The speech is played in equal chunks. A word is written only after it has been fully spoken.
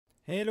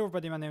Hello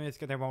everybody, my name is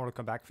Bezerker and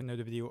welcome back for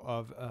another video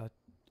of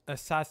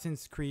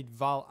Assassin's Creed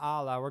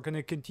Valhalla. We're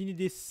gonna continue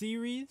this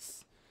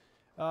series.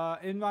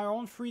 In my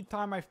own free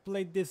time, I've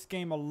played this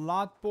game a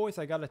lot, boys.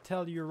 I gotta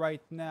tell you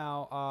right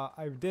now,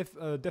 I've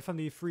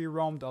definitely free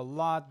roamed a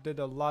lot, did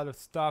a lot of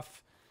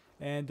stuff.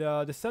 And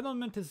the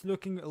settlement is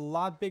looking a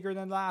lot bigger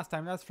than last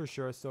time, that's for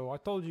sure. So I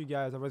told you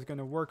guys I was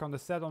gonna work on the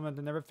settlement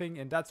and everything,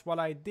 and that's what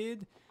I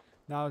did.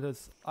 Now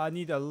I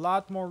need a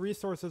lot more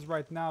resources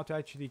right now to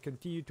actually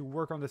continue to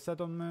work on the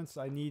settlements.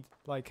 I need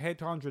like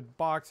 800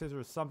 boxes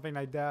or something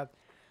like that.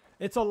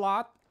 It's a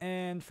lot,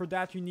 and for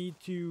that you need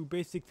to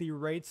basically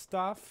raid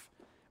stuff.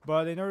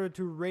 But in order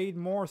to raid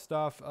more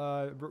stuff,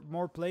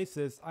 more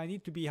places, I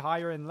need to be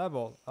higher in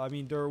level. I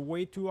mean, they're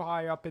way too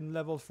high up in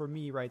level for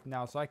me right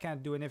now, so I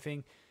can't do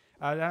anything.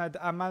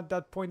 I'm at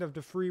that point of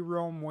the free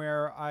roam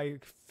where I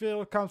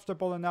feel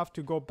comfortable enough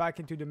to go back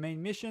into the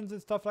main missions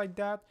and stuff like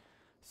that.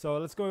 So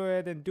let's go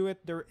ahead and do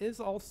it. There is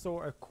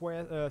also a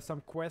quest, some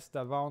quests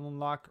that I'll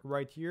unlock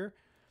right here.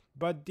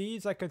 But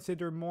these I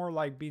consider more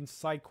like being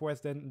side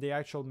quests than the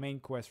actual main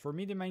quest. For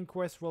me, the main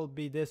quest will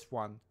be this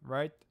one,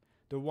 right?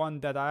 The one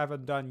that I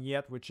haven't done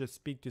yet, which is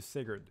Speak to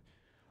Sigurd.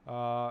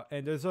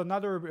 And there's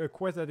another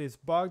quest that is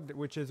bugged,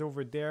 which is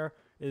over there.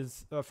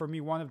 Is for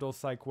me one of those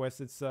side quests.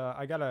 It's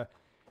I gotta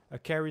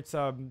carry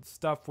some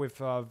stuff with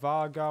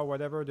Valhalla,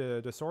 whatever,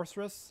 the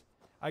sorceress.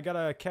 I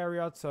gotta carry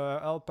out,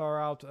 help her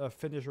out,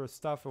 finish her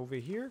stuff over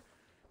here.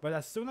 But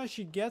as soon as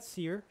she gets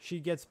here, she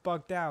gets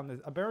bugged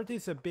down. Apparently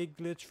it's a big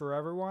glitch for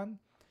everyone.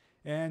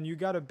 And you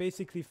gotta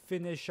basically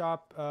finish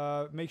up,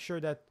 make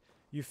sure that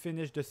you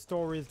finish the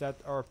stories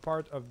that are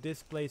part of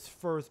this place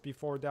first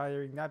before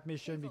doing that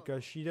mission.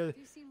 Because she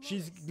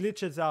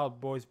glitches out,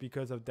 boys,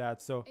 because of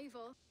that. So,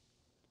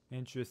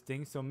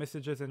 interesting. So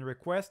messages and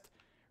requests.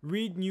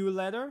 Read new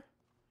letter.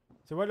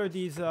 So what are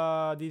these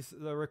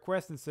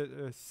requests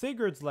and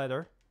Sigurd's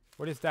letter?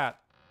 What is that?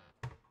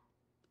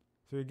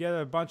 So you get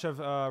a bunch of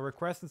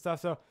requests and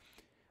stuff. So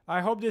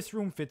I hope this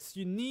room fits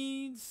your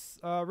needs.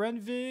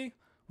 Renvig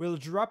will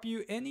drop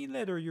you any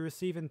letter you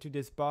receive into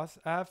this boss.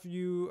 Have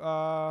you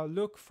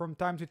look from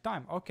time to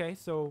time. Okay,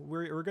 so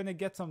we're gonna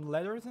get some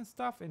letters and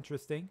stuff.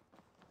 Interesting.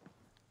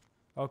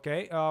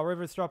 Okay,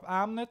 Riverstrop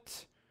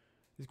Hamlet.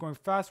 It's going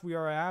fast. We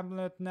are a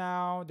hamlet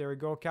now. There we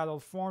go. Cattle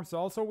farm. So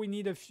also we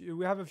need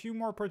we have a few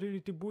more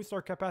opportunities to boost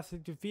our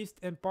capacity to feast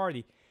and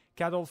party.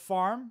 Cattle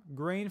farm,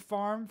 grain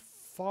farm,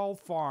 fall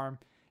farm.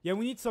 Yeah,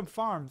 we need some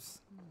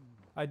farms.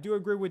 I do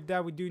agree with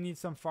that. We do need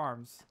some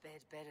farms. A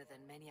bed better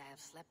than many I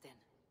have slept in,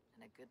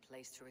 and a good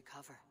place to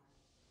recover.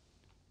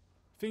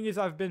 Thing is,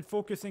 I've been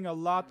focusing a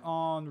lot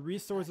on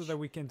resources that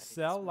we can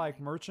sell, like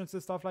merchants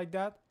and stuff like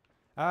that.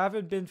 I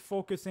haven't been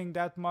focusing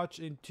that much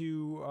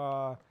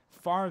into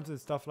farms and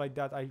stuff like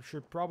that. I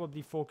should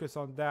probably focus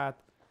on that.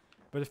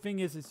 But the thing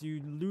is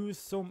you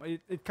lose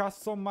it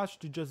costs so much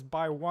to just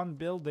buy one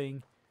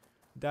building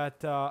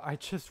that I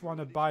just want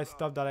to buy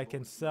stuff that I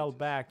can sell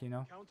back, you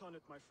know. Count on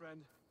it, my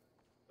friend.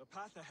 The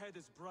path ahead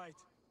is bright,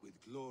 with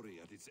glory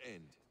at its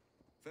end.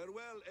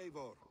 Farewell,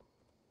 Eivor.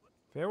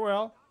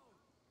 Farewell.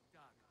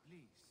 Doug,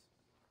 please.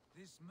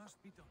 This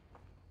must be done.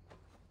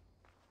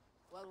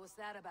 What was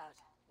that about?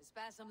 Is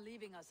Basim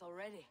leaving us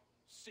already?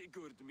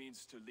 Sigurd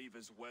means to leave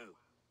as well.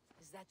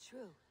 Is that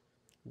true?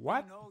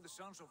 What? You know the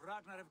sons of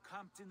Ragnar have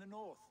camped in the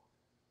north.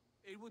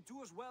 It would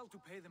do us well to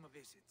pay them a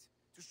visit,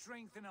 to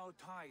strengthen our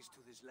ties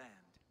to this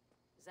land.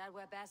 Is that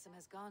where Basim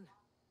has gone?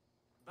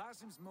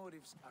 Basim's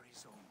motives are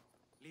his own.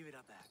 Leave it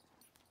at that.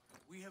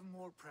 We have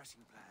more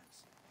pressing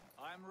plans.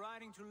 I am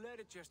riding to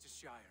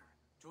Leicestershire,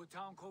 to a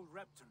town called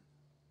Repton.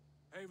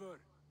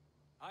 Eivor,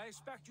 I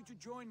expect you to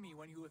join me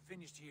when you have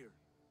finished here.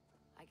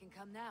 I can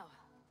come now.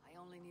 I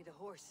only need a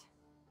horse.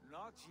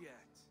 Not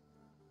yet.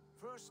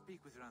 First speak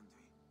with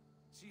Randvi.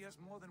 She has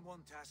more than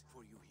one task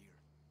for you here.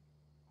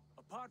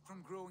 Apart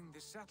from growing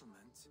this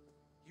settlement,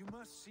 you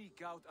must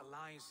seek out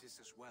alliances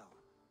as well.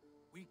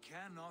 We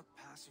cannot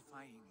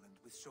pacify England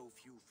with so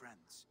few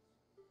friends.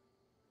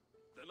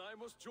 Then I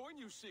must join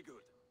you,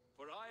 Sigurd,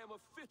 for I am a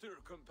fitter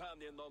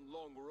companion on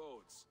long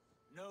roads.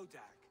 No,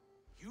 Dag.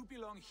 You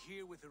belong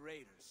here with the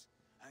raiders,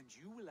 and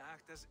you will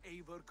act as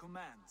Eivor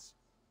commands.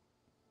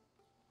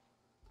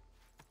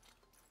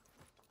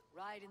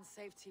 Ride in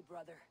safety,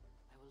 brother.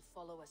 I will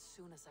follow as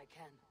soon as I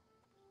can.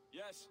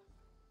 Yes,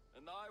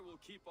 and I will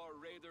keep our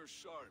raiders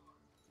sharp.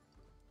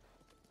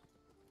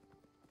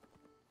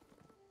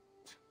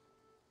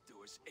 Do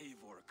as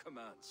Eivor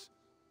commands.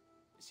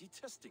 Is he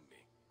testing me?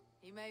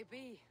 He may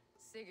be.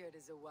 Sigurd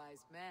is a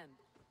wise man.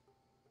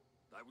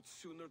 I would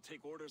sooner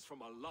take orders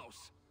from a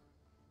louse.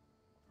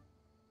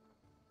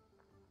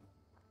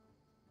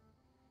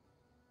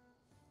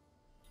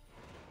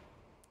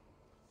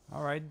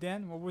 Alright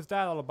then, what was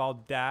that all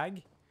about,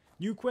 Dag?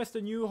 New quest,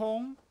 a new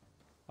home.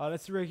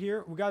 Let's see right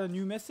here. We got a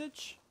new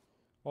message.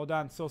 Hold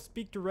on. So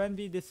speak to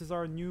Renvy. This is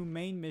our new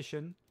main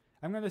mission.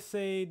 I'm gonna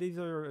say these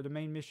are the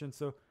main missions.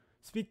 So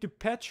speak to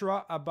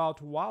Petra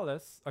about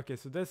Wallace. Okay,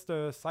 so that's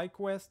the side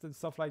quest and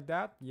stuff like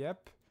that.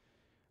 Yep.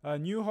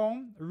 New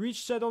home.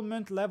 Reach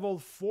settlement level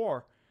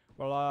 4.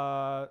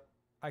 Well,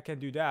 I can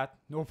do that.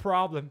 No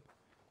problem.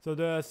 So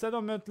the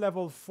settlement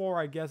level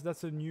 4, I guess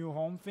that's a new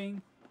home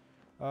thing.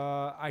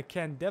 I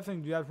can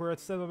definitely do that.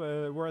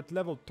 We're at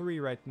level 3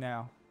 right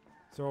now.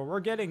 So we're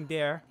getting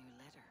there.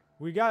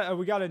 We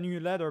got a new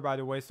letter, by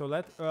the way. So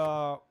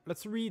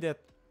let's read it.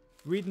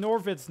 Read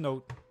Norvid's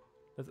note.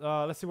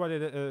 Let's see what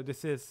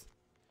this is.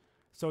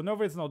 So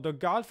Norvid's note. The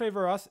god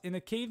favor us. In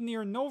a cave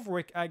near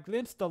Novrik, I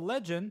glimpsed the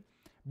legend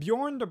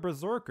Bjorn the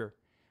Berserker.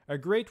 A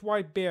great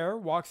white bear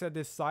walks at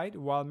his side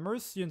while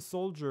Mercian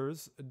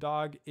soldiers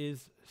dog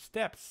his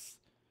steps.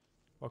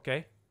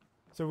 Okay.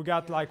 So we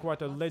got like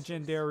what, a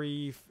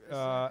legendary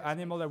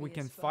animal that we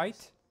can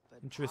fight.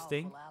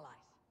 Interesting.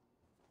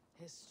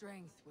 His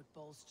strength would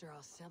bolster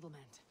our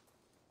settlement.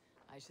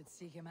 I should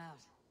seek him out.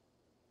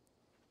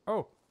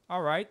 Oh,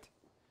 alright.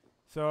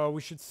 So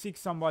we should seek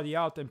somebody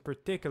out in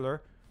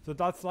particular. So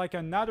that's like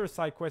another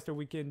side quest that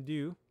we can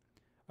do.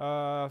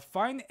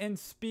 Find and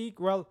speak.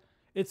 Well,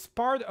 it's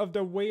part of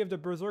the Way of the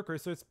Berserker.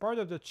 So it's part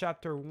of the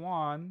chapter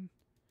 1.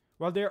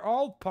 Well, they're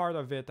all part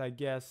of it, I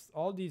guess.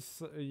 All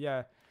these,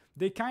 yeah.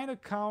 They kind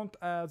of count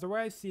as, the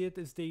way I see it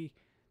is they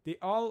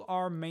all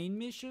are main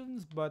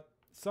missions, but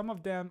some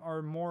of them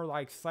are more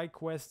like side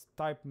quest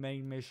type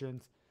main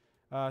missions.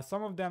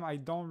 Some of them I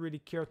don't really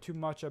care too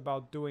much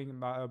about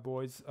doing,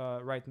 boys,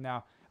 right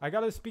now. I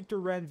gotta speak to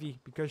Renvi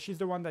because she's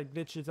the one that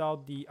glitches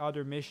out the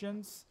other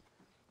missions.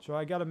 So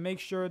I gotta make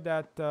sure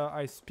that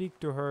I speak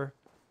to her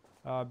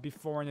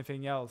before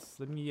anything else.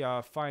 Let me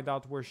find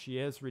out where she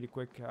is really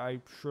quick. I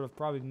should have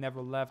probably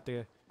never left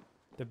the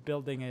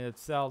building in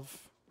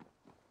itself.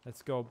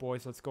 Let's go,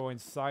 boys. Let's go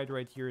inside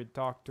right here and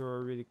talk to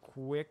her really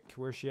quick.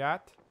 Where's she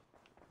at?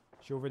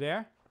 She over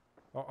there?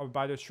 Oh,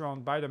 by the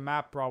throne. By the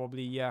map,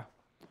 probably. Yeah.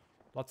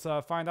 Let's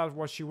find out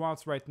what she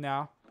wants right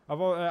now. I've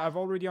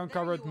already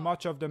uncovered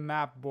much of the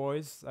map,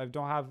 boys. I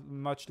don't have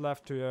much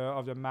left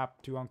of the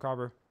map to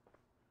uncover.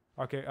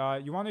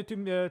 Okay. You wanted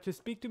to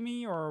speak to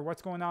me, or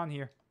what's going on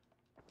here?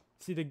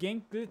 See, the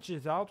game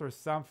glitches out or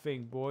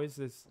something, boys.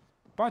 There's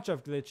a bunch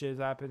of glitches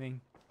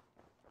happening.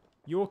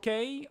 You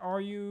okay?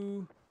 Are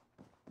you...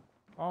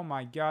 Oh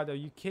my god, are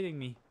you kidding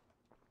me?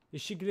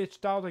 Is she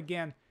glitched out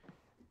again?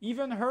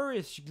 Even her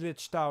is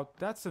glitched out.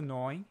 That's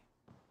annoying.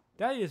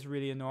 That is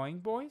really annoying,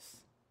 boys.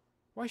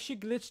 Why is she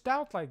glitched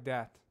out like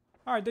that?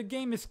 Alright, the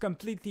game is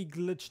completely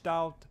glitched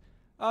out.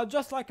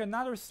 Just like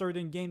another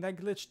certain game that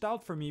glitched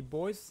out for me,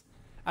 boys.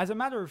 As a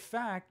matter of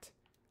fact,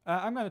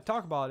 I'm going to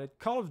talk about it.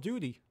 Call of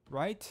Duty,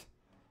 right?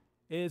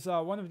 Is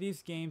one of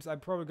these games I'm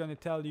probably going to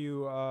tell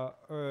you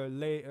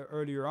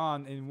earlier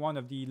on in one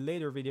of the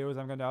later videos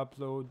I'm going to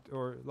upload,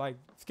 or like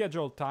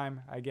scheduled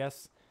time, I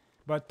guess.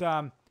 But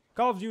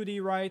Call of Duty,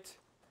 right?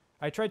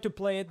 I tried to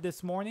play it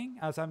this morning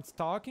as I'm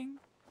talking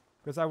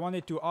because I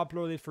wanted to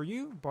upload it for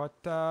you, but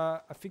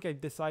I think I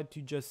decided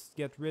to just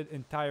get rid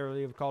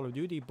entirely of Call of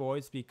Duty,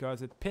 boys,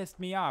 because it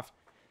pissed me off.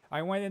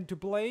 I went in to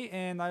play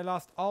and I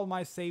lost all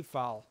my save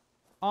file.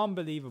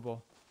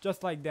 Unbelievable.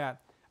 Just like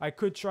that. I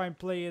could try and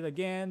play it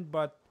again,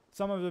 but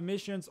some of the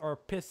missions are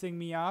pissing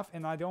me off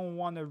and I don't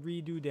want to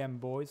redo them,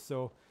 boys.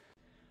 So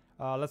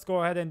let's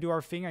go ahead and do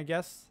our thing, I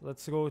guess.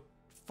 Let's go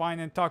find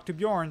and talk to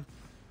Bjorn,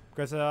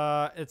 because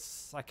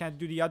I can't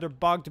do the other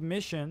bugged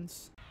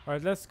missions.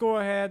 Alright, let's go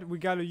ahead. We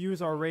gotta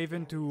use our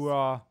Raven to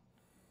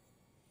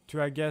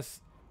I guess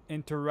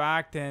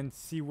interact and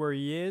see where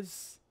he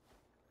is.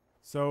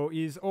 So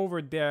he's over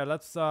there.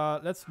 Let's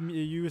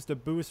use the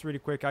boost really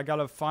quick. I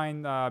gotta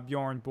find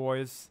Bjorn,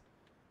 boys.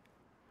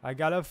 I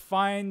gotta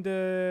find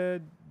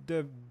the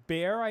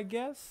bear, I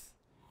guess,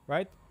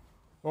 right?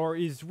 Or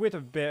he's with a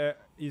bear.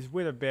 He's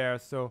with a bear.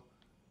 So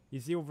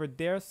is he over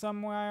there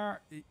somewhere?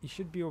 He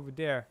should be over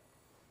there.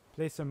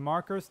 Place a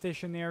marker,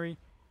 stationary.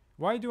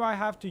 Why do I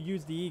have to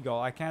use the eagle?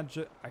 I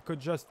could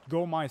just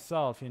go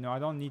myself, you know. I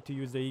don't need to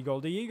use the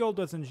eagle. The eagle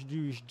doesn't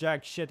do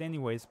jack shit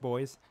anyways,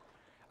 boys.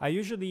 I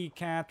usually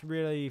can't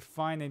really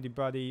find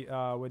anybody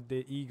with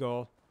the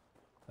eagle.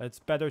 It's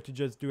better to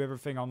just do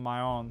everything on my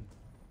own.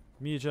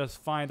 Me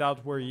just find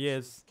out where he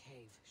is.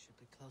 Cave should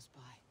be close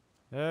by.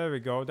 There we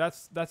go.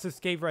 That's his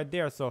cave right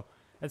there. So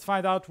let's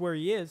find out where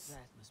he is.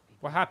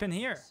 What happened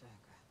here?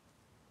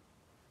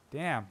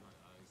 Damn.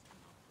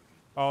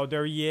 Oh,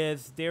 there he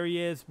is. There he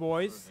is,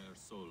 boys.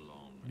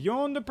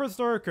 Bjorn the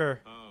Berserker.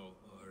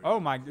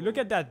 Oh my, look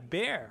at that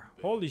bear.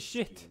 Holy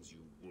shit.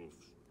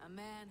 A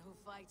man who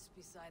fights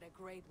beside a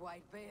great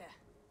white bear.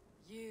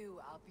 You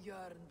are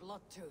Bjorn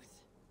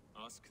Bloodtooth.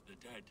 Ask the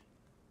dead.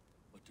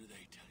 What do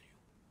they tell you?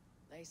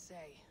 They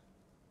say,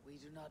 we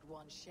do not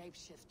want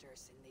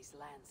shapeshifters in these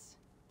lands.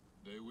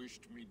 They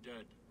wished me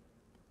dead.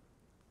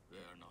 They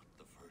are not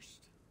the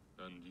first.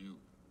 And you,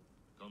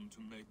 come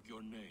to make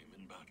your name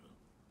in battle.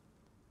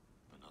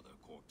 Another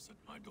corpse at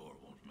my door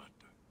won't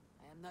matter.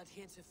 I am not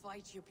here to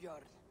fight you,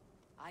 Bjorn.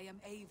 I am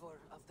Eivor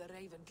of the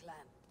Raven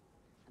clan,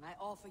 and I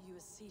offer you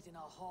a seat in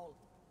our hall.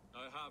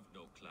 I have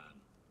no clan,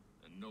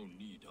 and no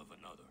need of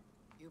another.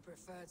 You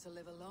prefer to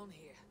live alone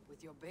here,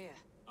 with your bear?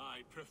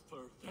 I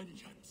prefer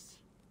vengeance.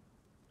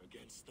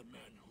 Against the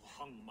men who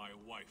hung my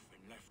wife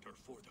and left her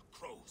for the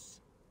crows.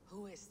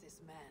 Who is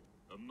this man?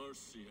 A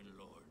Mercian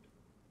lord.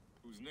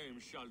 whose name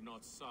shall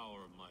not sour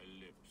my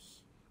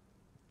lips.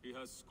 He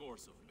has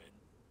scores of men,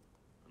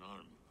 an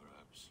army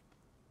perhaps,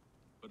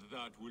 but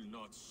that will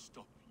not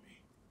stop me.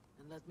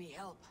 And let me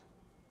help.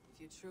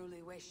 If you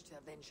truly wish to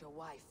avenge your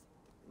wife,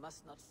 you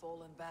must not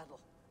fall in battle.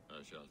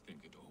 I shall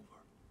think it over.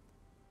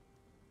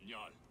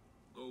 Njal,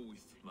 go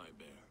with my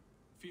bear.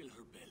 Feel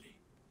her belly.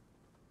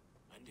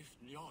 And if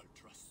Njal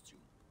trusts you,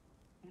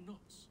 who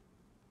knows?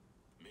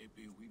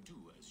 Maybe we do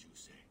as you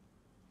say.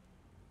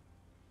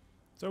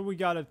 So we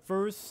gotta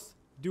first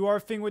do our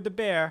thing with the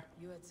bear.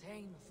 You are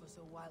tame for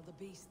so wild a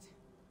beast.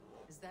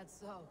 Is that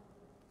so?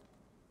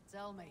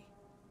 Tell me,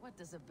 what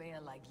does a bear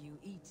like you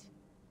eat?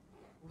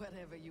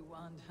 Whatever you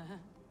want, huh?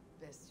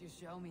 Best you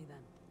show me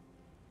then.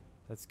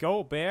 Let's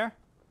go, bear.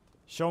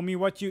 Show me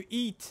what you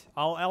eat.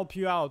 I'll help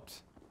you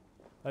out.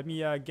 Let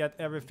me get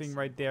everything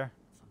right there.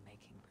 For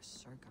making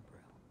Bezerker brew.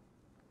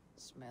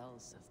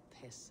 Smells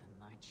of piss and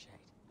nightshade.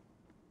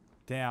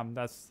 Damn,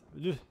 that's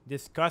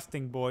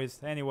disgusting, boys.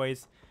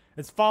 Anyways,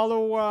 let's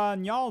follow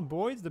Njal,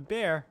 boys. The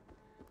bear.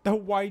 The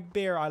white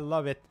bear. I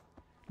love it.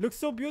 Looks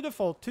so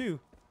beautiful, too.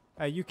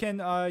 I can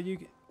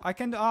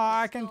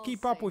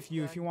keep up with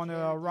you if you want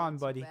to run,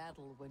 buddy.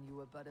 Battle when you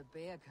were but a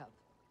bear cub.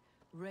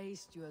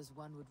 Raised you as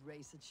one would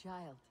raise a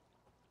child.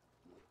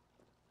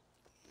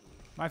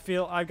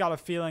 I got a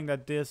feeling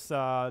that this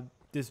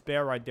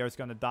bear right there is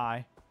gonna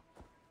die.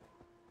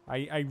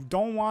 I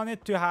don't want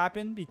it to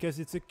happen because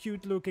it's a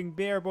cute looking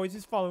bear, boys.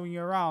 He's following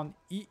you around.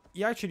 He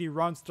actually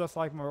runs just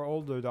like my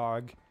older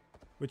dog,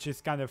 which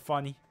is kind of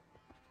funny.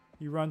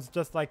 He runs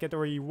just like it,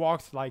 or he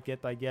walks like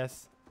it, I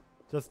guess.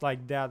 Just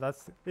like that.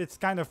 It's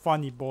kind of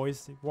funny,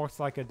 boys. He walks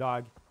like a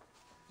dog.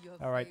 Your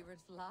All right. favorite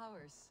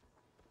flowers.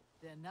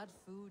 They're not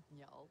food,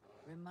 Njal.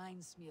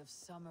 Reminds me of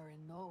summer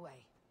in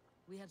Norway.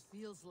 We had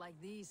fields like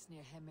these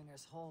near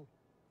Hemminger's Hall.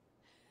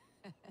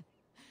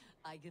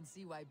 I can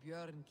see why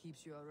Björn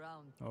keeps you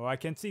around. Oh, I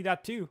can see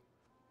that too.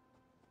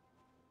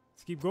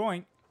 Let's keep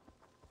going.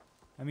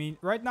 I mean,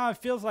 right now it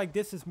feels like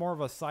this is more of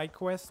a side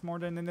quest more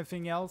than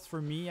anything else,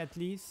 for me at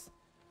least.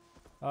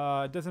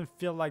 It doesn't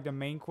feel like the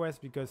main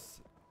quest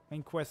because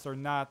main quests are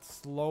not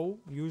slow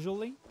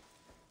usually.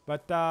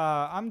 But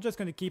I'm just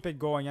gonna keep it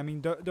going. I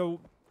mean,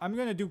 I'm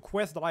gonna do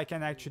quests that I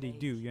can actually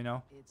do, you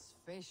know. It's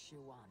fish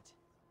you want.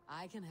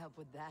 I can help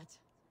with that.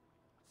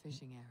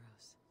 Fishing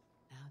arrows.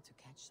 Now to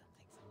catch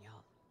something for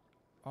Njal.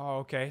 Oh,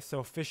 okay.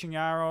 So fishing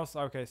arrows.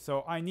 Okay,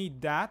 so I need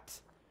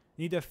that.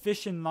 Need a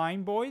fishing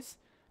line, boys.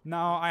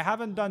 Now, I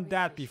haven't done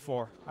that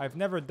before. I've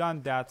never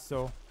done that,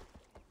 so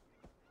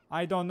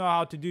I don't know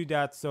how to do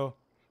that. So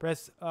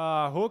press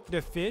hook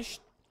the fish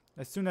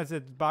as soon as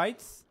it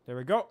bites. There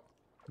we go.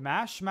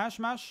 Mash, mash,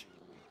 mash.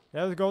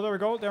 There we go, there we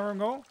go, there we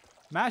go.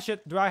 Mash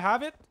it. Do I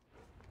have it?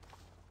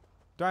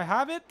 Do I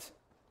have it?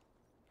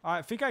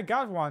 I think I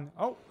got one.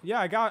 Oh, yeah,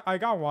 I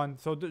got one.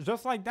 So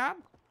just like that?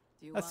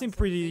 That seemed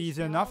pretty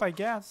easy enough, I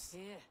guess.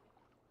 Here.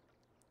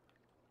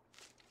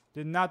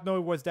 Did not know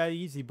it was that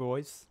easy,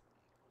 boys.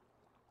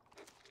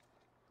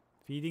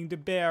 Feeding the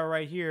bear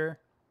right here.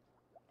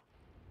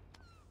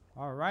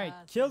 Alright,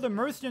 kill the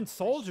merchant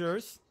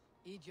soldiers.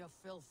 Eat your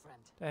fill,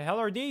 friend. The hell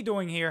are they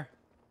doing here?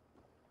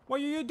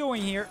 What are you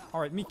doing here?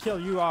 Alright, me kill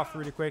you off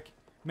really quick.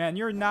 Man,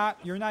 you're not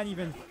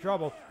even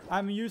trouble.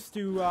 I'm used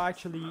to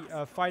actually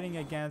fighting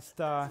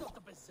against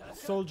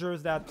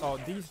soldiers that... Oh,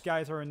 these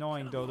guys are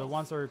annoying though. The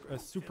ones that are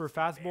super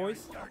fast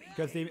boys.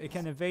 Because they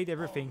can evade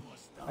everything.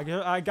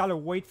 I gotta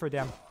wait for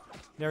them.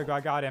 There we go,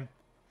 I got him.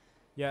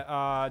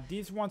 Yeah,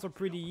 these ones are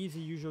pretty easy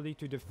usually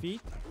to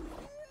defeat.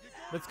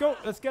 Let's go,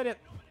 let's get it.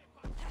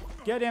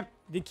 Get him.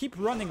 They keep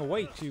running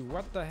away too.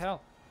 What the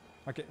hell?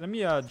 Okay, let me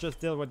just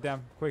deal with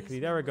them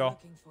quickly. There we go.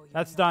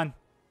 That's done.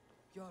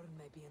 Bjorn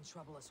may be in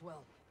trouble as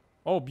well.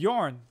 Oh,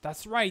 Bjorn.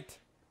 That's right.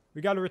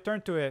 We gotta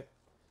return to it.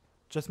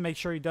 Just make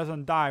sure he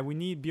doesn't die. We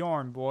need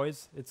Bjorn,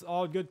 boys. It's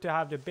all good to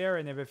have the bear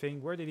and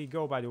everything. Where did he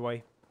go, by the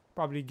way?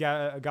 Probably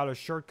got a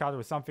shortcut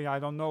or something I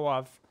don't know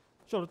of.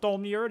 Should have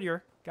told me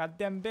earlier.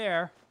 Goddamn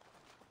bear.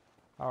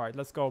 Alright,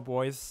 let's go,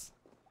 boys.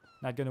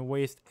 Not gonna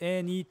waste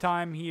any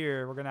time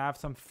here. We're gonna have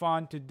some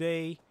fun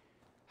today.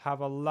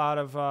 Have a lot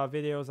of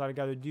videos I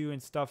gotta do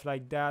and stuff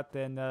like that.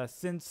 And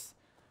since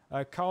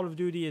Call of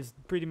Duty is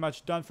pretty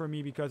much done for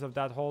me because of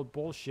that whole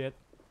bullshit,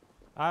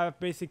 I've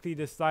basically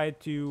decided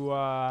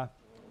to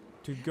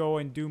go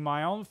and do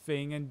my own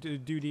thing and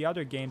do the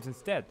other games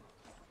instead.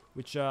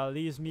 Which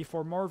leaves me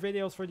for more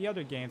videos for the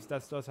other games.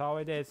 That's just how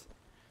it is.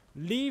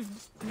 Leave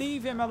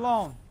him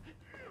alone.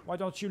 Why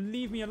don't you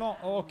leave me alone?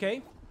 Oh,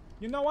 okay.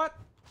 You know what?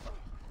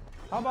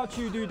 How about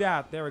you do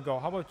that? There we go.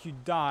 How about you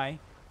die?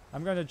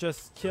 I'm gonna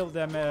just kill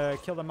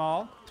them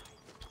all.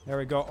 There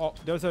we go. Oh,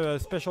 there's a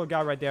special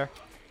guy right there.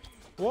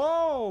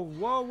 Whoa,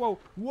 whoa, whoa,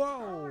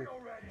 whoa.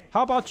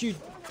 How about you?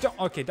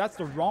 Okay, that's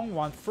the wrong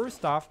one.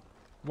 First off,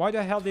 why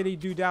the hell did he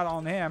do that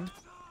on him?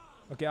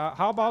 Okay,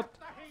 how about...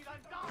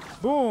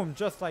 Boom,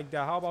 just like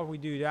that. How about we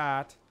do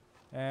that?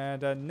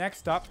 And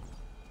next up,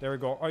 there we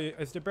go. Oh,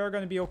 is the bear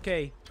gonna be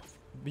okay?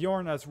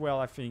 Bjorn as well,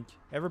 I think.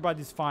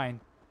 Everybody's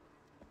fine.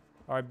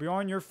 Alright,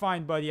 Bjorn, you're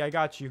fine, buddy. I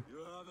got you. You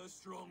have a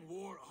strong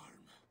war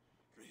arm,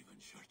 Raven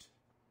Shirt.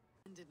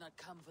 not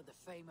come for the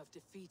fame of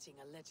defeating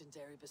a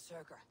legendary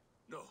Berserker.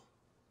 No.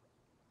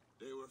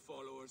 They were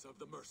followers of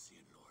the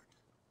Mercian Lord.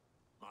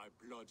 My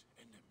blood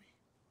enemy.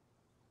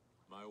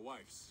 My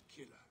wife's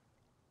killer.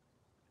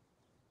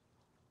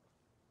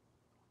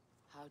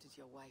 How did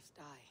your wife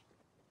die?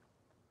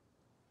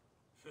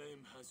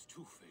 Fame has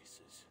two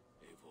faces,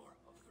 Eivor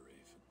of the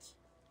Ravens.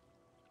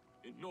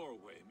 In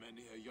Norway,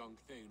 many a young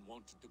thane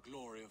wanted the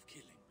glory of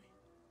killing me.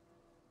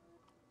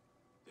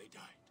 They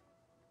died.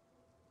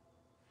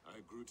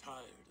 I grew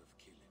tired of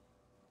killing.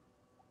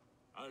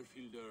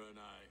 Alfhildr and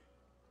I,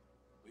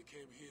 we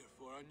came here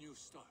for a new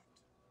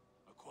start.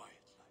 A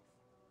quiet life.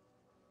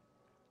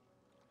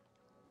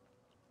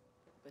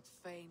 But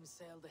fame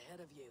sailed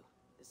ahead of you.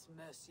 This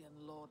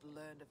Mercian lord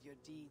learned of your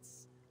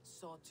deeds,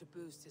 sought to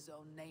boost his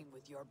own name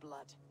with your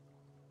blood.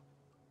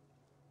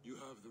 You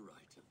have the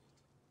right of it.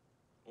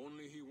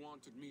 Only he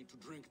wanted me to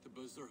drink the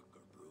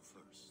Bezerker brew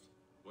first.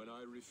 When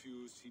I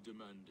refused, he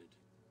demanded.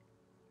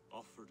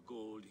 Offered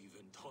gold,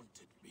 even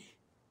taunted me.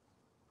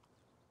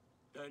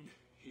 Then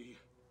he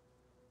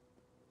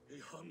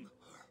hung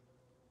her.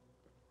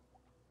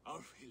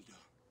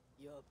 Alfhildr.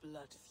 Your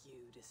blood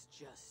feud is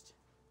just.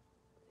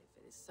 If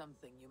it is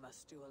something you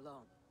must do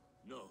alone.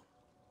 No.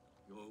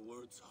 Your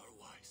words are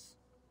wise.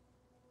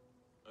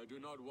 I do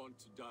not want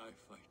to die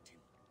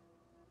fighting.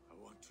 I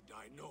want to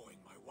die knowing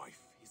my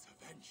wife is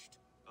avenged.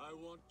 I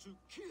want to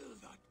kill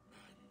that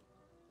man.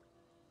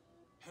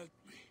 Help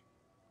me.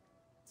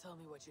 Tell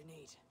me what you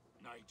need.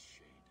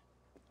 Nightshade.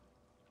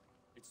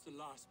 It's the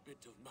last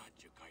bit of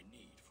magic I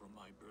need for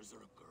my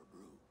Berserker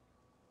brew.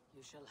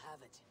 You shall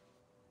have it.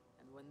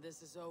 And when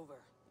this is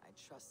over, I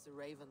trust the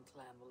Raven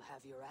clan will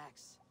have your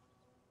axe.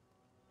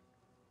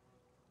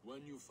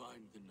 When you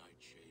find the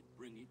Nightshade,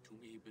 bring it to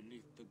me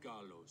beneath the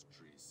gallows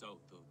tree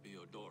south of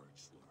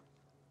Beodoricswar.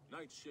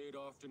 Nightshade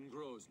often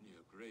grows near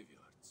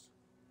graveyards,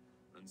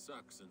 and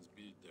Saxons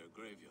build their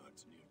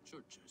graveyards near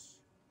churches.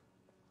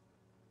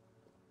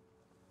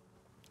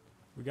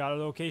 We got a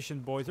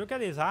location, boys. Look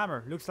at his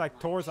hammer. Looks like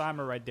Thor's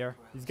hammer right there.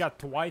 He's got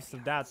twice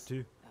of that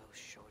too.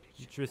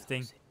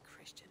 Interesting.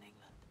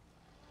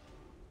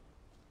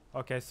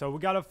 Okay, so we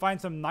gotta find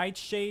some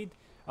Nightshade.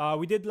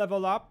 We did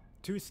level up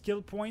 2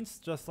 skill points,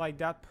 just like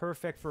that.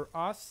 Perfect for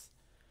us.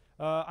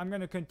 I'm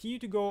gonna continue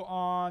to go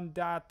on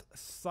that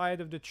side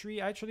of the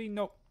tree. Actually,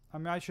 no.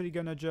 I'm actually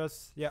gonna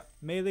just, yeah,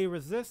 melee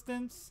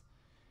resistance.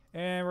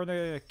 And we're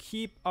gonna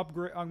keep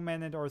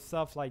augmenting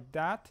ourselves like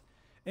that.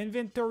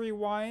 Inventory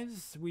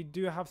wise, we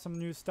do have some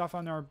new stuff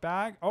on our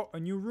bag. Oh, a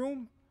new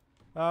room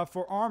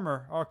for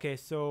armor. Okay,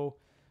 so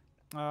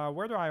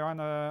where do I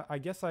wanna, I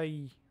guess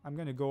I'm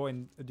gonna go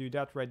and do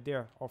that right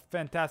there. Oh,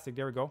 fantastic.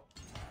 There we go.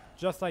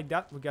 Just like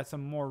that. We got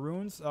some more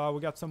runes. We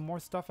got some more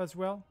stuff as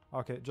well.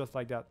 Okay, just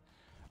like that.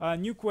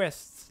 New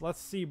quests. Let's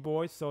see,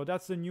 boys. So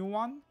that's the new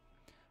one.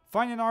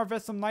 Find and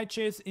harvest some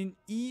nightshades in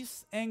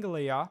East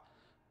Anglia.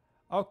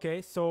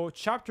 Okay, so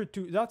chapter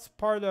 2. That's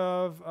part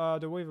of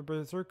the Wave of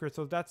Berserker.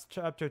 So that's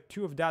chapter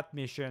 2 of that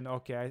mission.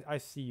 Okay, I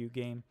see you,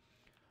 game.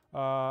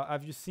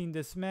 Have you seen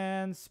this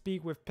man?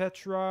 Speak with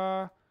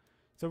Petra.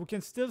 So we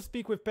can still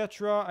speak with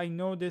Petra. I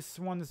know this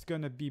one is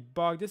gonna be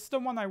bugged. This is the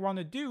one I want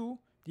to do.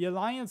 The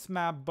Alliance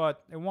map,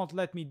 but it won't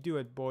let me do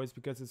it, boys,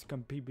 because it's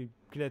completely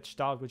glitched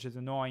out, which is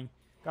annoying.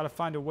 Gotta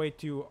find a way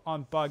to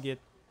unbug it.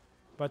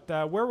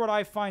 But where would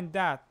I find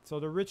that? So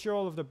the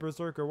Ritual of the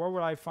Berserker, where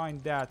would I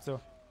find that?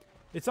 So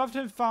it's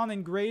often found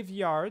in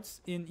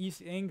graveyards in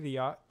East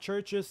Anglia.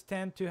 Churches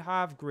tend to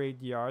have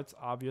graveyards,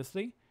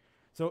 obviously.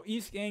 So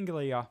East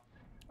Anglia,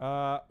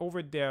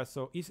 over there.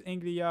 So East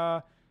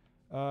Anglia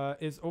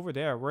is over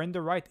there. We're in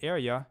the right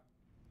area.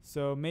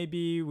 So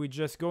maybe we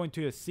just go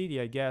into a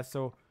city, I guess.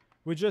 So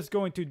we're just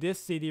going to this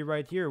city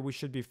right here. We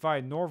should be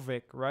fine.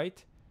 Norvik,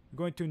 right?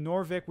 Going to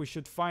Norvik, we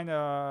should find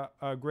a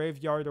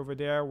graveyard over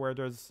there where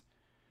there's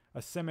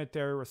a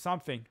cemetery or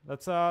something.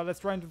 Let's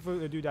try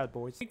and do that,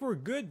 boys. I think we're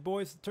good,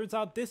 boys. Turns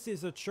out this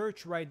is a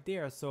church right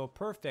there, so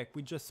perfect.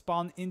 We just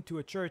spawned into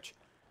a church,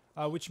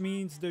 which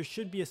means there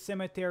should be a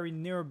cemetery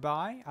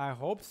nearby. I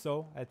hope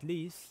so, at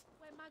least.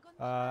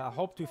 I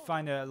hope to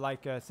find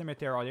a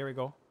cemetery. Oh, there we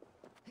go.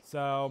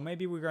 So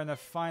maybe we're gonna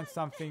find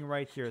something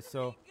right here.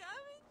 So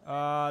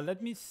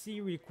let me see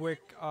real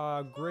quick.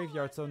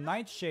 Graveyard. So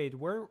Nightshade.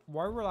 Where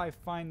will I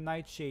find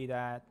Nightshade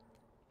at?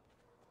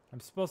 I'm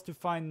supposed to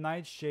find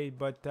Nightshade,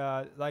 but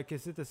like,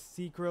 is it a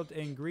secret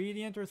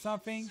ingredient or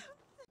something?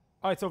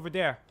 Oh, it's over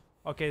there.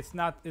 Okay, it's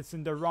not. It's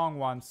in the wrong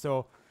one.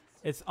 So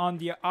it's on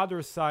the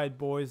other side,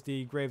 boys.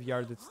 The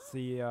graveyard. It's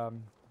the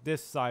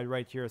this side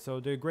right here. So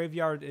the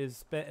graveyard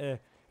is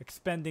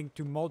expanding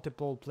to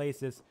multiple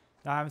places.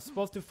 Now I'm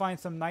supposed to find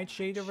some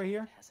Nightshade over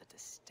here. Has a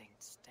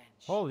distinct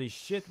stench. Holy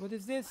shit! What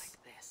is this?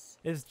 Like this.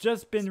 It's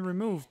just been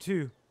removed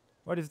too.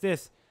 What is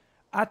this?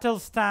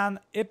 Athelstan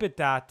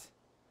Epitaph.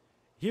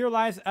 Here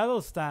lies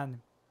Athelstan,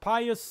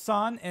 pious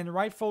son and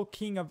rightful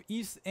king of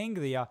East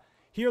Anglia.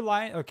 Here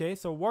lies, okay,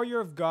 so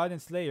warrior of God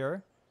and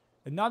slayer.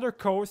 Another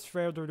coast,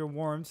 fair to the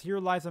worms. Here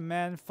lies a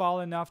man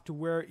fallen enough to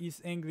wear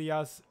East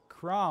Anglia's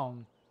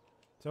crown.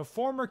 So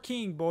former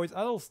king, boys,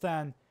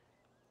 Athelstan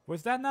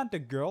Was that not the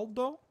girl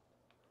though?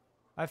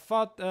 I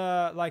thought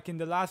like in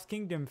the Last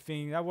Kingdom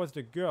thing, that was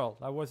the girl.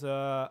 That was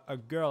a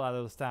girl, I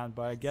understand,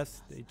 but I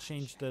guess they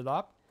changed it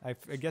up. I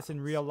guess in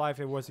real life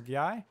it was a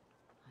guy.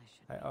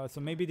 So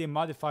maybe they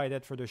modified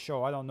it for the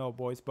show. I don't know,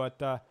 boys. But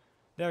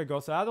there we go.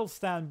 So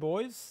Adelstan,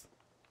 boys.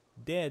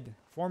 Dead.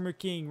 Former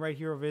king right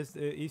here of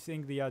East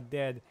Anglia,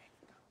 dead.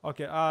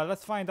 Okay,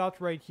 let's find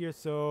out right here.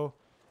 So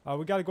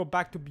we got to go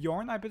back to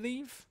Bjorn, I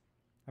believe.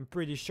 I'm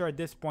pretty sure at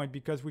this point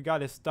because we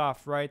got his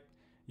stuff, right?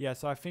 Yeah,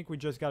 so I think we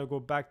just got to go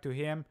back to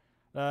him.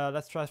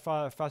 Let's try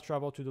fast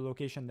travel to the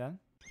location then.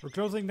 We're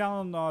closing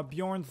down on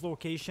Bjorn's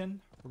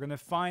location. We're going to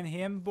find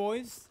him,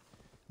 boys.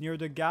 Near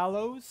the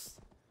gallows.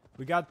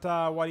 We got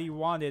what he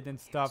wanted and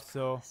stuff,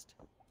 so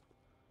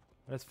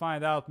let's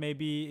find out.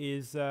 Maybe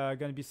he's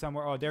gonna be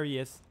somewhere. Oh, there he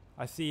is.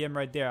 I see him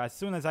right there. As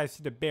soon as I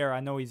see the bear,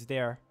 I know he's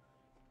there.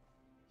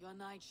 Your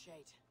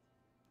nightshade.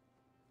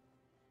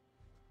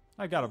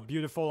 I got a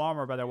beautiful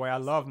armor, by the way. I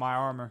love my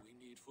armor.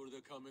 We need for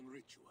the coming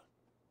ritual.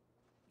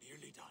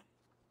 Nearly done.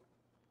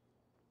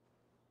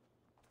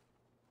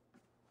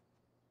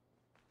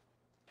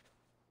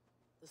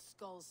 The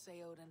skulls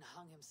say Odin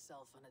hung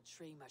himself on a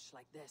tree much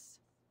like this.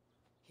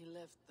 He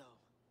lived, though.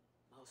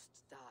 Most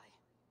die.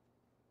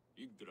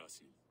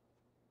 Yggdrasil,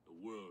 the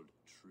world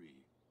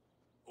tree,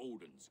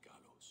 Odin's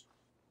gallows,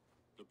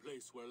 the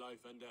place where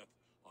life and death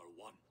are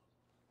one.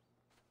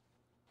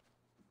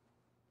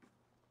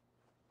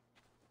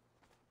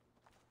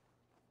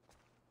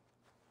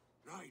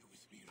 Ride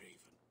with me, Raven.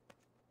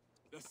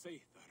 The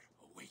Sather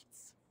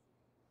awaits.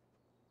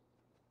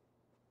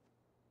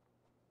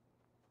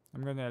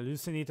 I'm gonna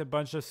hallucinate a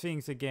bunch of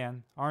things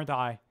again, aren't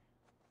I?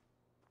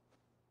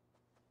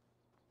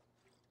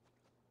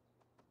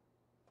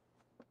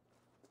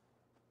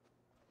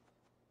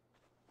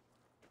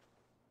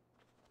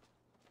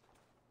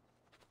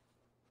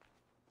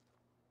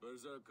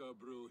 Bezerker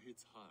brew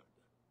hits hard.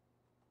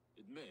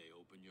 It may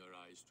open your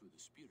eyes to the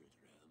spirit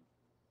realm.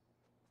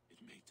 It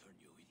may turn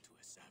you into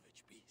a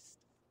savage beast.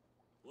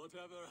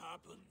 Whatever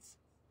happens,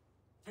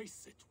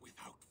 face it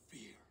without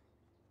fear.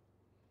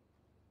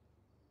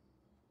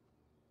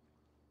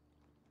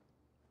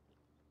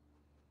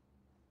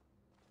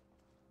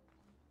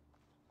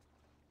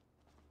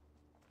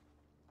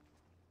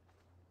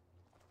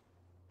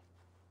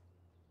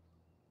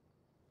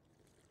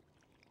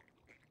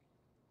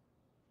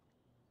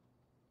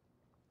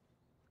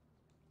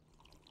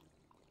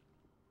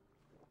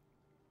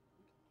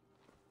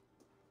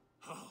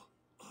 How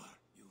are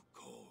you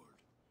cold?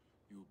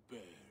 You bear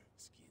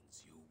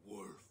skins, you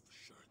wolf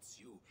shirts,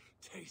 you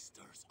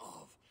tasters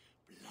of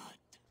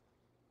blood.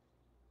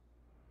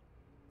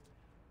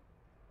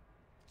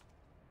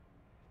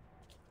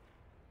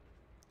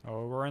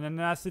 Oh, we're on an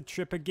acid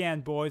trip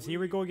again, boys. Here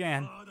we go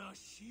again. Are the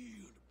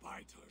shield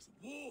biters,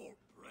 war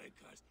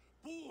breakers,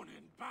 born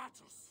in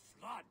battle's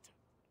flood.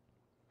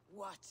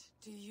 What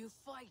do you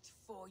fight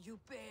for, you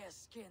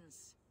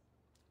bearskins?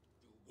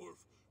 You wolf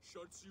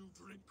shirts, you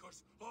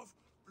drinkers of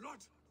blood.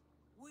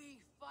 We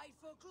fight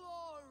for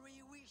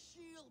glory, we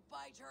shield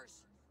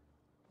biters.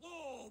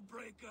 War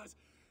breakers,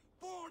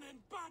 born in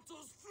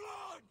battle's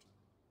flood.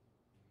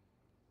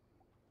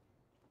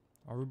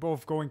 Are we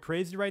both going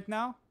crazy right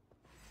now?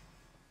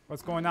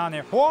 What's going on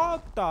here?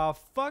 What the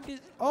fuck is...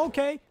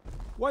 Okay.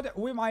 What?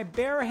 With my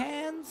bare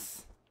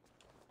hands?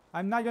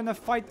 I'm not gonna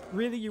fight.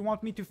 Really? You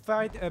want me to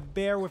fight a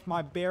bear with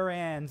my bare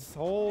hands?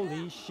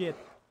 Holy shit.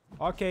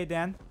 Okay,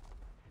 then.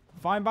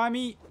 Fine by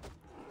me.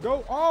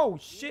 Go. Oh,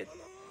 shit.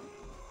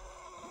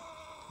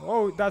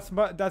 Oh, that's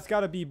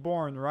gotta be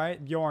Bjorn,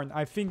 right? Bjorn.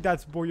 I think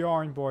that's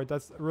Bjorn, boy.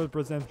 That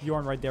represents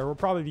Bjorn right there. We'll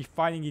probably be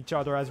fighting each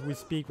other as we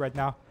speak right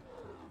now.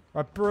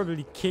 I'm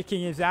probably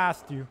kicking his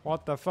ass, dude.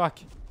 What the fuck?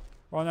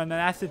 We're on an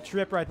acid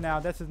trip right now.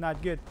 This is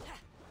not good.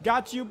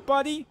 Got you,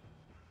 buddy.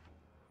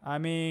 I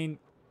mean,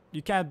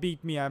 you can't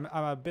beat me. I'm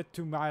a bit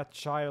too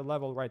much higher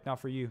level right now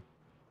for you.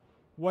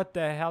 What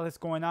the hell is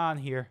going on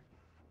here?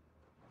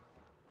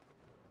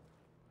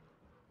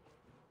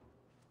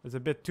 It's a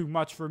bit too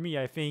much for me,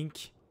 I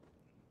think.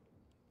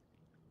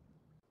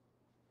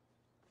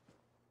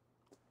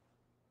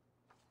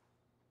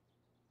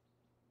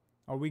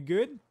 Are we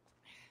good?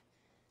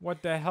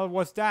 What the hell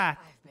was that?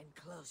 I've been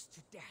close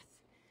to death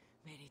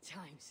many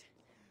times,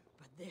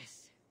 but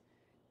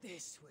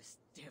this was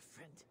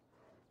different.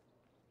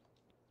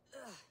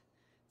 Ugh,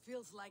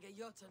 feels like a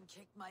Jotun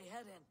kicked my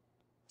head in.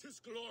 'Tis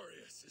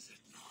glorious, is it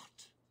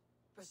not?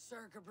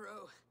 Bezerker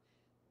brew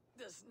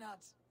does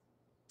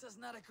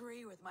not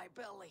agree with my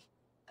belly.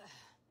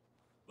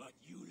 But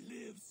you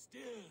live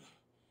still.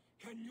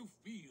 Can you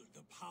feel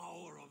the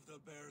power of the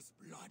bear's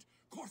blood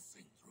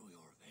coursing through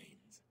your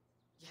veins?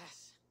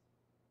 Yes,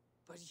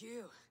 but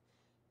you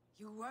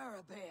were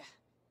a bear.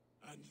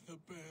 And the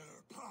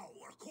bear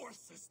power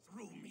courses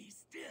through me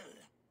still.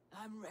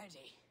 I'm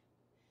ready.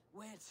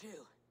 Where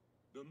to?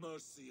 The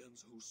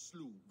Mercians who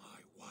slew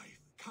my wife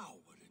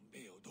cowered in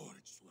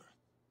Beodorchsworth.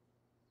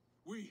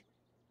 We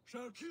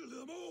shall kill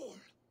them all.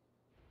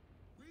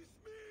 With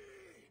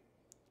me!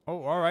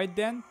 Oh, alright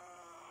then.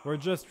 We're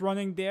just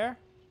running there.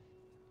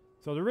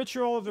 So the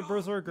ritual of the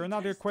Berserker,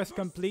 another quest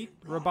complete.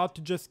 We're about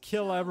to just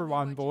kill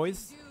everyone,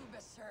 boys.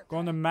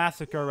 Going to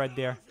massacre right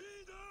there.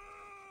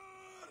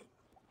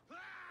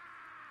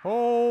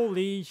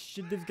 Holy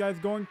shit, this guy's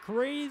going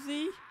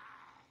crazy.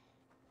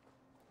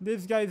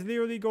 This guy's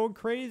literally going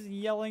crazy,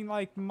 yelling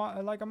like a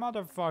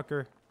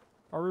motherfucker.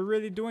 Are we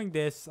really doing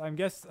this? I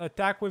guess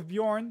attack with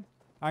Bjorn.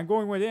 I'm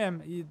going with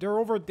him. They're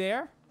over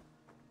there?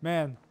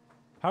 Man,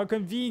 how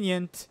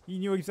convenient. He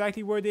knew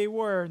exactly where they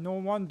were. No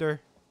wonder.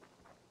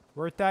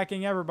 We're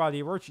attacking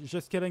everybody. We're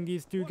just killing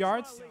these two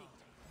guards.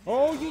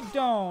 Oh, you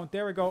don't.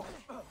 There we go.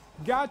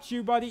 Got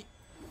you, buddy.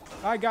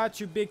 I got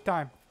you big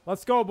time.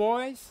 Let's go,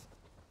 boys.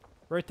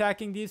 We're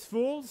attacking these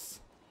fools.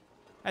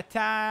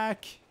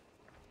 Attack.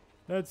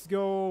 Let's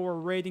go. We're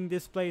raiding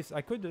this place. I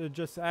could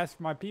just ask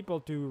my people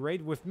to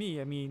raid with me.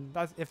 I mean,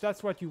 if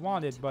that's what you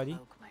wanted, buddy.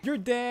 You're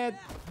dead.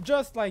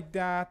 Just like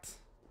that.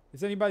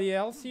 Is anybody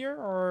else here?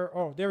 Or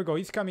oh, there we go.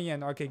 He's coming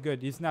in. Okay,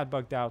 good. He's not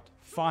bugged out.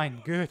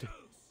 Fine. Good.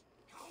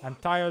 I'm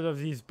tired of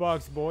these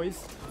bugs,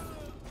 boys.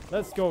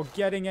 Let's go.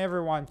 Getting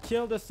everyone.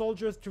 Kill the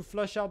soldiers to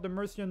flush out the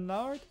Mercian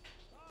Lord.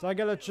 So I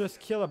gotta just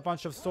kill a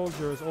bunch of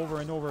soldiers over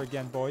and over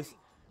again, boys.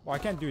 Well, I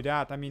can't do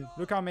that. I mean,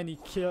 look how many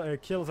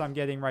kills I'm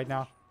getting right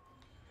now.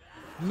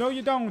 No,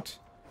 you don't.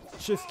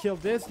 Just kill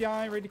this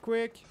guy really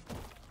quick.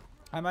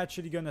 I'm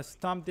actually gonna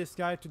stomp this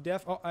guy to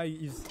death. Oh,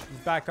 he's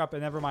back up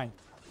and never mind.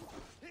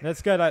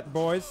 Let's get that,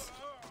 boys.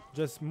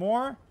 Just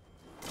more.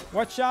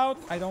 Watch out.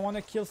 I don't want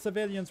to kill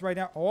civilians right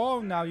now. Oh,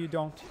 now you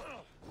don't.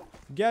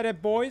 Get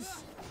it,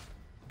 boys.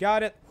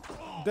 Got it.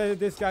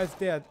 This guy's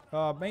dead.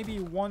 Maybe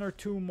one or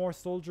two more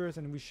soldiers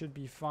and we should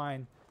be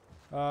fine.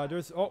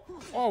 There's...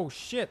 Oh,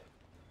 shit.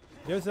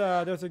 There's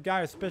a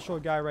guy, a special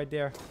guy right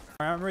there.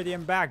 I'm ready.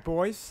 I'm back,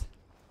 boys.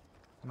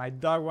 My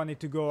dog wanted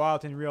to go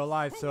out in real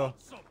life, so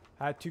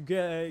I had to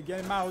get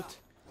him out.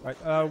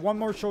 Right, one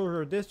more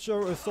soldier. This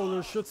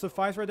soldier should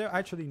suffice right there.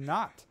 Actually,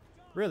 not.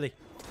 Really.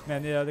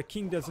 Man, the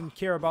king doesn't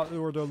care about,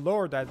 or the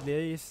lord at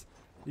least.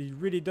 He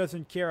really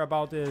doesn't care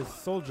about his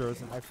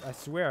soldiers, I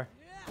swear.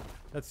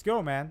 Let's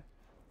go, man.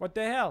 What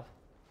the hell?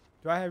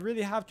 Do I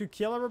really have to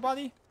kill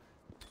everybody?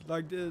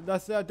 Like,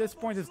 that's at this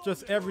point, it's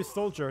just every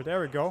soldier.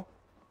 There we go.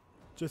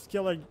 Just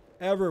killing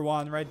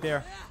everyone right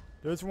there.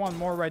 There's one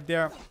more right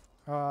there.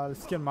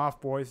 Let's kill him off,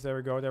 boys. There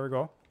we go. There we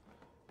go.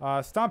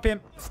 Stomp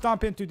him.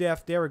 Stomp him to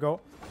death. There we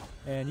go.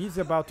 And he's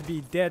about to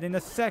be dead in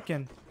a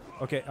second.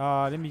 Okay,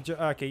 let me just...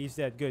 Okay, he's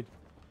dead. Good.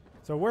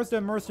 So where's the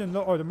Mercian...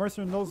 Oh, the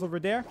Mercian Lord's over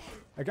there.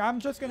 Like, I'm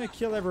just gonna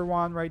kill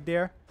everyone right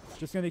there.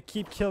 Just gonna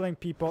keep killing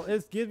people.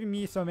 It's giving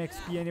me some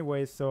XP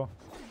anyways, so...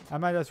 I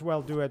might as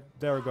well do it.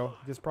 There we go.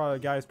 This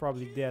guy is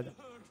probably dead.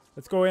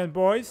 Let's go in,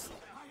 boys.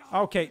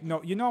 Okay,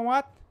 no. You know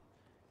what?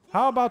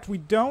 How about we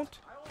don't?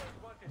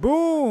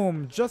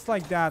 Boom! Just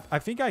like that. I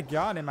think I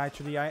got him,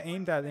 actually. I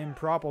aimed at him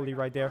properly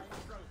right there.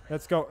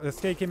 Let's go. Let's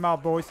take him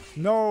out, boys.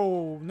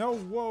 No! No!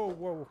 Whoa!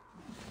 Whoa!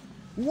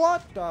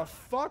 What the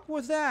fuck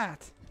was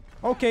that?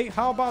 Okay,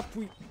 how about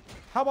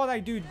I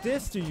do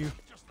this to you?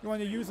 You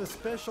want to use a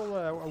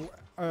special,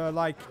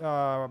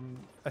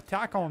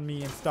 attack on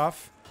me and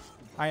stuff.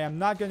 I am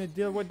not gonna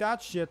deal with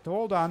that shit.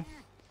 Hold on.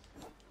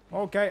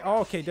 Okay,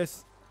 okay,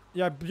 this...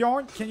 Yeah,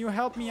 Bjorn, can you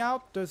help me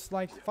out? There's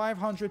like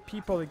 500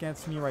 people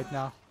against me right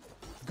now.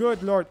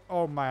 Good lord.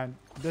 Oh man,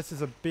 this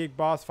is a big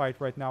boss fight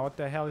right now. What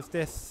the hell is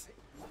this?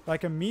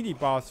 Like a mini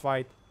boss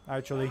fight,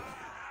 actually.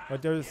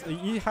 But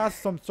he has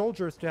some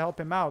soldiers to help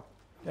him out.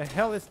 The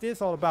hell is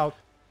this all about?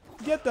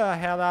 Get the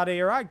hell out of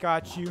here. I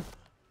got you.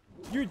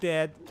 You're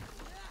dead.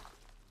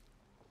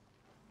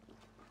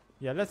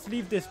 Yeah, let's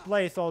leave this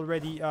place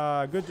already.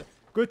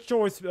 Good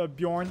choice,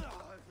 Bjorn.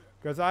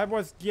 Because I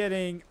was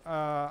getting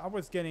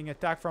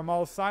attacked from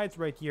all sides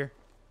right here.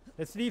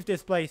 Let's leave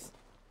this place.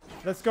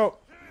 Let's go.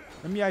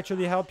 Let me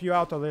actually help you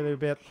out a little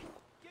bit.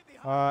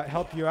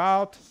 Help you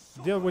out.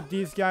 Deal with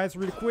these guys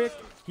really quick.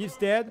 He's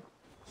dead.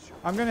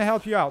 I'm gonna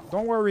help you out.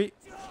 Don't worry.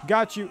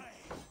 Got you.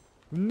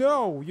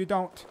 No, you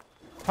don't.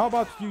 How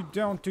about you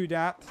don't do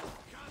that?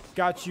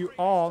 Got you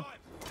all.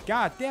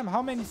 God damn,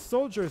 how many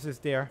soldiers is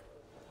there?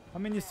 How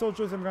many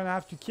soldiers I'm gonna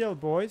have to kill,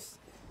 boys?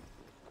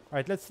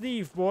 Alright, let's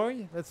leave,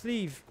 boy. Let's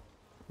leave.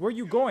 Where are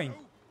you going?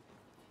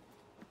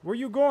 Where are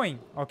you going?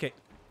 Okay.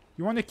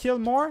 You want to kill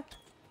more?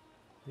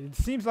 It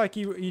seems like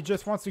he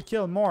just wants to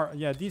kill more.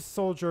 Yeah, these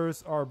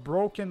soldiers are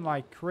broken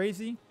like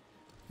crazy.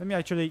 Let me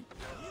actually...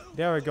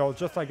 There we go.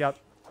 Just like that.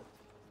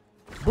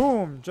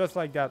 Boom. Just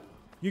like that.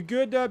 You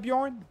good,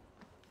 Bjorn?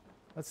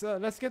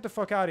 Let's get the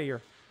fuck out of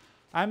here.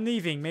 I'm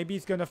leaving. Maybe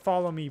he's gonna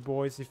follow me,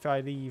 boys, if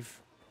I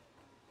leave.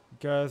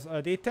 Because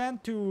they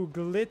tend to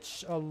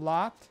glitch a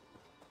lot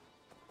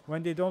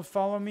when they don't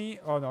follow me.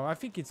 Oh no, I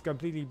think it's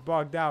completely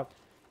bugged out.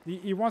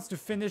 He wants to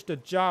finish the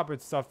job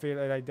and stuff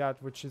like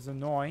that, which is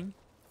annoying.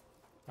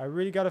 I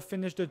really gotta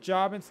finish the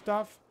job and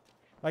stuff.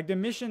 Like, the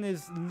mission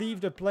is leave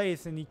the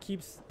place, and he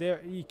keeps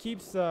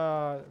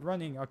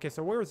running. Okay,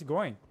 so where is he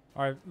going?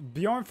 Alright,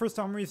 Bjorn for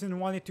some reason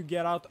wanted to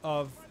get out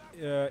of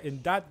in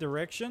that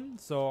direction,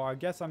 so I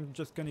guess I'm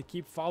just gonna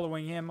keep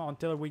following him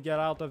until we get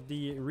out of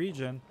the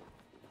region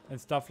and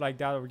stuff like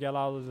that, or get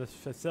out of this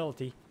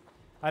facility.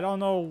 I don't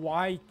know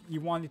why he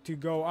wanted to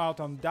go out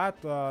on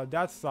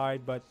that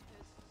side, but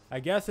I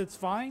guess it's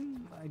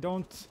fine. I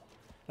don't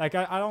like.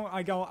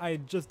 I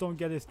just don't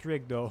get his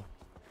trick though.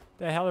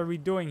 The hell are we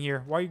doing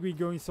here? Why are we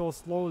going so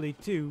slowly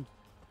too?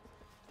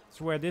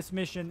 Swear this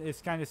mission is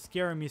kind of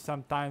scaring me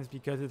sometimes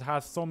because it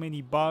has so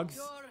many bugs.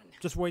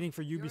 Just waiting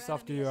for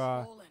Ubisoft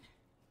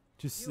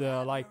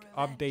to like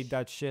update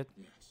that shit.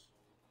 Yes.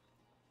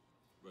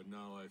 But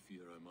now I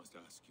fear I must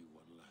ask you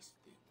one last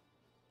thing.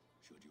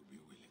 Should you be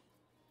willing?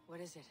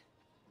 What is it?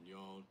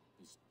 Njal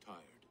is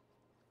tired.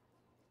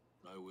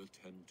 I will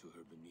tend to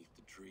her beneath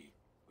the tree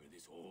where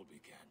this all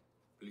began.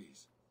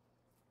 Please,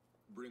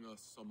 bring us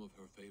some of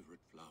her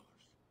favorite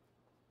flowers.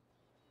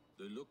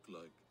 They look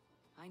like...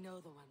 I know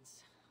the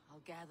ones. I'll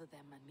gather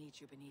them and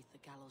meet you beneath the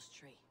gallows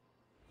tree.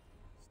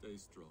 Stay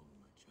strong,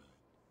 my child.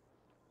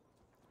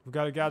 We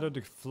gotta gather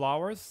the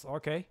flowers.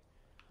 Okay.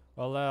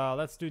 Well,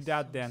 let's do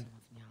that then.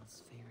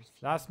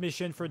 Last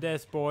mission for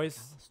this,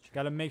 boys.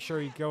 Gotta make sure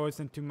he goes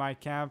into my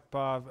camp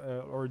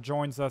or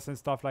joins us and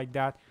stuff like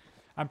that.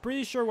 I'm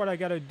pretty sure what I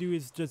gotta do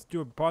is just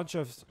do a bunch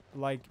of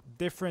like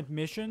different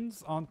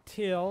missions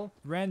until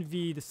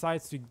Renvi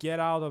decides to get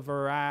out of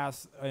her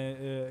ass,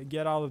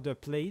 get out of the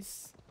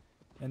place,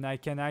 and I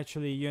can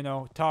actually, you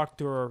know, talk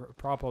to her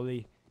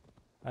properly.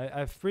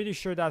 I'm pretty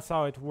sure that's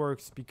how it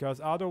works,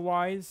 because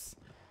otherwise,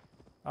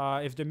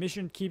 if the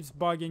mission keeps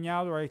bugging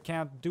out or I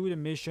can't do the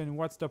mission,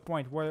 what's the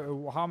point?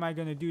 How am I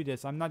gonna do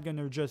this? I'm not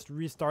gonna just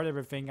restart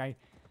everything. I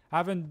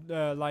haven't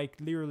like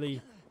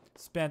literally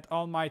spent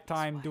all my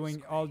time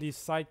doing all these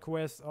side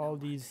quests, all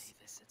these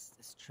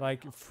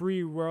like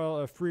free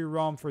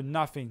roam for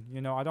nothing.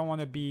 You know, I don't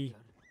want to be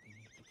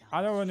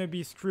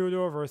screwed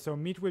over. So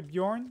meet with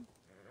Bjorn,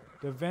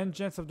 the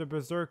vengeance of the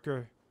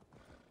Berserker.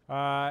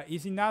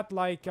 Is he not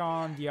like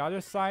on the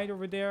other side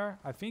over there?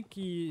 I think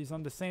he is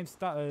on the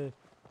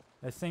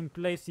same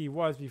place he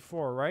was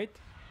before, right?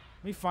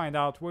 Let me find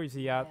out. Where is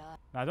he at?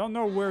 I don't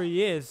know where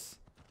he is.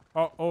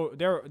 Oh,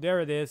 there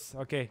it is.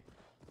 Okay,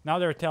 now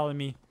they're telling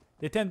me.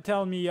 They didn't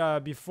tell me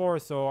before,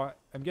 so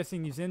I'm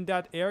guessing he's in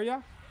that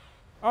area.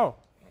 Oh,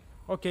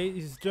 okay,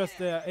 he's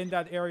just in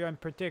that area in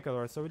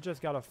particular. So we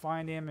just gotta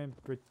find him in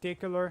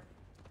particular.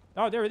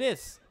 Oh, there it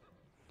is.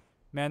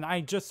 Man, I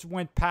just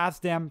went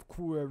past them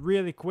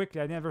really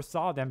quickly. I never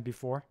saw them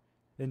before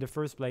in the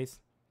first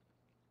place.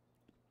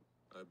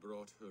 I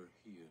brought her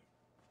here,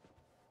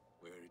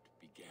 where it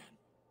began,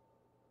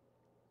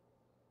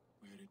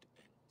 where it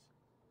ends.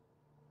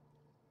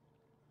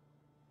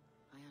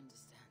 I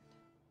understand.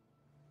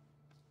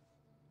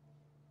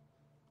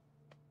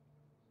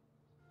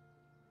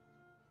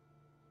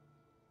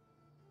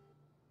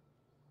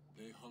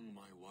 They hung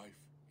my wife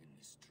in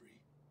this tree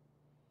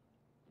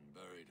and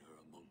buried her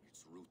among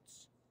its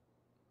roots.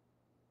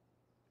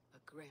 A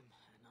grim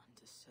and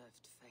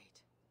undeserved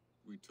fate.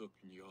 We took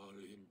Njal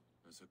in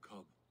as a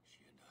cub,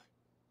 she and I.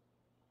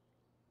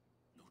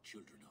 No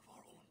children of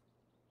our own.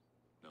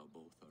 Now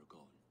both are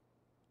gone.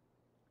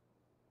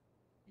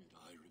 Yet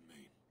I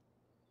remain.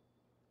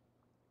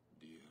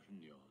 Dear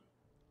Njal,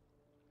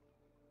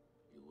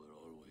 you were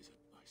always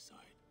at my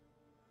side.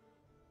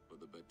 For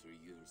the better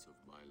years of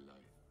my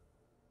life.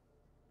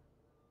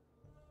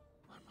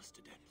 Why must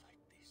it end like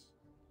this?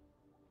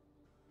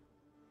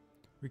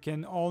 We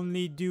can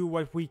only do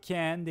what we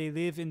can. They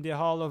live in the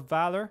Hall of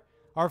Valor.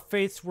 Our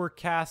fates were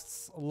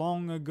cast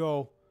long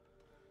ago.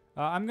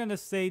 I'm gonna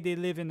say they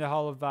live in the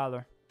Hall of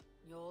Valor.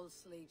 Njal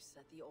sleeps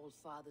at the Old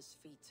Father's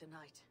feet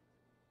tonight.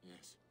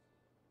 Yes.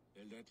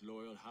 They let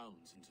loyal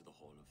hounds into the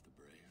Hall of the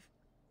Brave.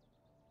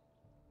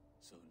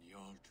 So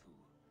Njal too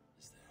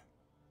is there.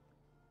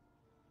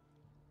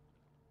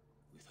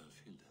 With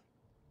Alfhilda.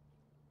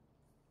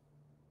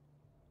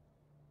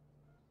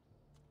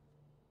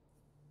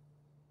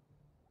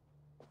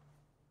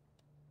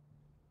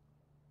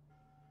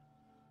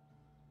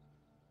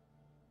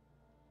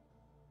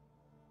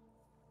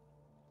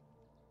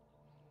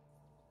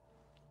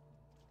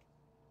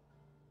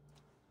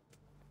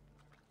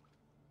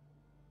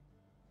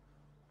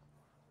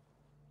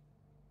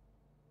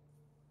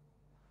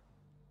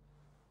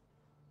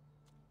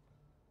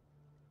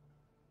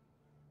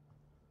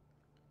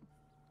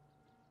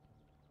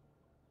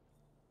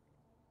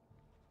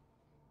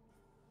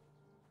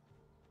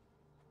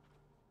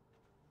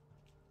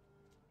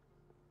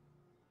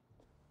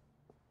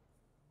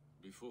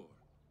 Before,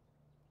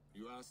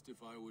 you asked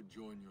if I would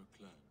join your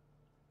clan.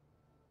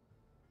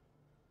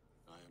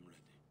 I am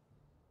ready.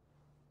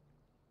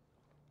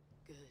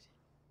 Good.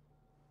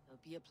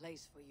 There'll be a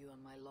place for you on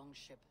my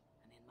longship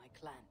and in my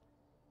clan.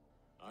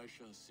 I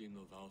shall sing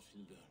of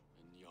Alfhilda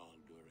and Njal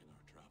during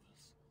our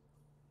travels.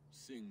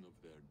 Sing of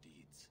their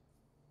deeds.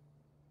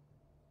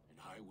 And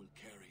I will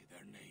carry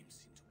their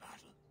names into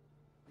battle.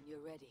 When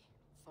you're ready,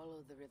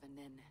 follow the River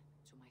Nen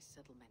to my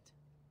settlement.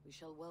 We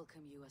shall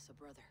welcome you as a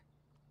brother.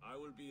 I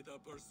will be the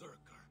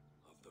Berserker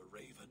of the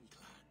Raven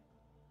clan.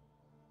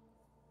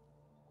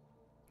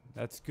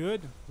 That's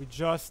good. We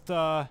just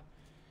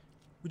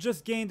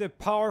gained a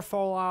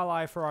powerful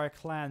ally for our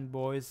clan,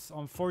 boys.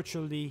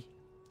 Unfortunately,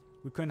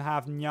 We couldn't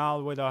have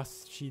Njal with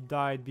us. She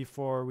died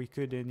before we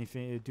could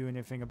do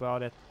anything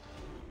about it.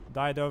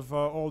 Died of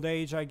old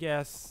age, I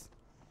guess.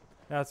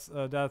 That's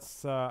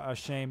a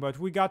shame. But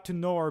we got to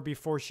know her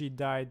before she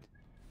died.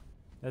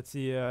 Let's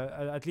see.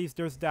 At least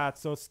there's that.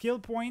 So skill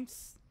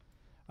points.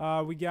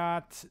 We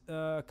got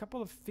a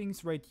couple of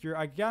things right here.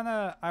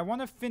 I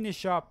want to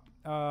finish up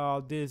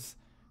these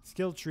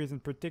skill trees in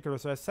particular.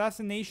 So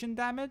assassination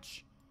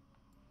damage.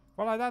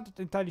 Well, I'm not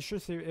entirely sure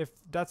if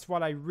that's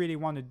what I really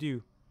want to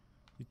do.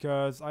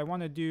 Because I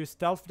want to do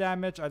stealth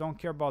damage. I don't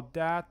care about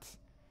that.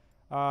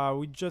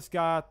 We just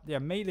got, yeah,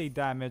 melee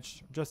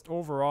damage. Just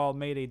overall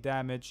melee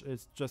damage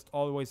is just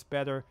always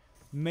better.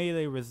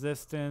 Melee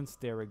resistance.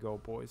 There we go,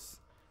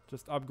 boys.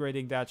 Just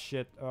upgrading that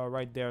shit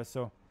right there.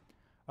 So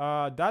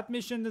that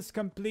mission is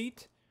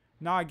complete.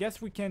 Now I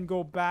guess we can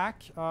go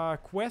back.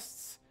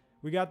 Quests.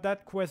 We got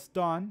that quest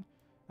done.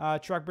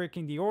 Track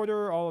breaking the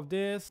order. All of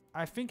this.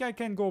 I think I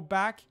can go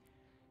back.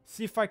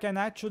 See if I can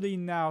actually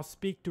now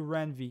speak to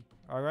Renvi.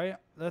 Alright,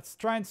 let's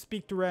try and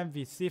speak to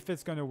Renvi, see if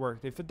it's gonna work.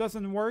 If it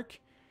doesn't work,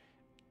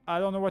 I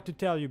don't know what to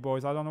tell you,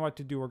 boys. I don't know what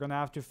to do. We're gonna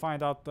have to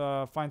find out,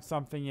 find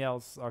something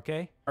else,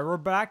 okay? Alright, we're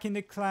back in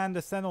the clan,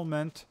 the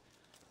settlement.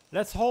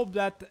 Let's hope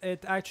that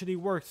it actually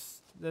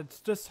works. Let's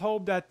just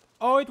hope that...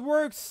 Oh, it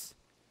works!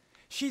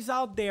 She's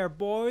out there,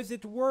 boys.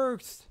 It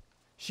works!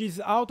 She's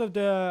out of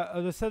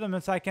the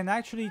settlement, so I can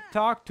actually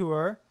talk to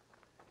her.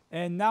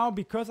 And now,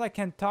 because I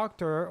can talk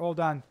to her... Hold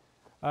on.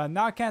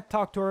 Now I can't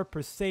talk to her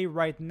per se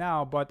right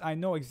now, but I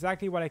know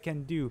exactly what I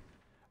can do.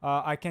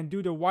 I can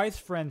do the wise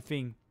friend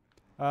thing.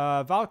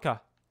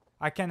 Valka.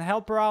 I can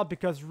help her out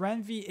because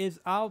Renvi is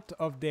out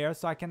of there,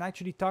 so I can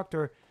actually talk to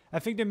her. I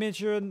think the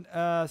mission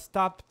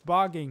stopped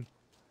bugging.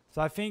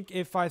 So I think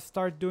if I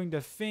start doing the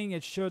thing,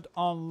 it should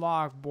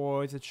unlock,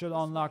 boys. It should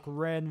unlock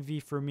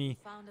Renvi for me.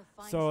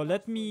 So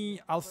let me...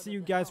 I'll see you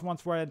guys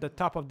once we're at the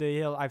top of the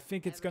hill. I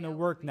think it's gonna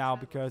work now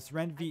because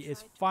Renvi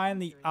is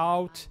finally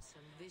out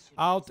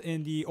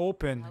in the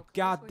open.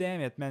 God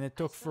damn it, man. It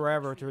took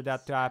forever for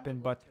that to happen,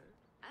 but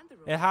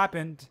it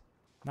happened.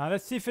 Now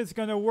let's see if it's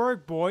gonna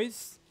work,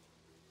 boys.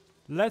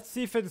 Let's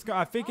see if it's gonna...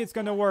 I think it's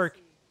gonna work.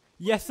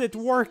 Yes, it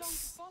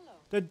works.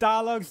 The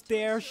dialogue's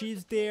there.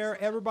 She's there.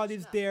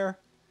 Everybody's there.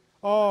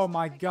 Oh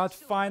my god,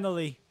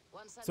 finally.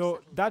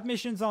 So that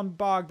mission's on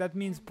bug. That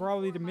means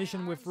probably the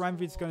mission with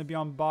Renvi is gonna be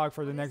on bug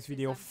for the next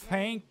video.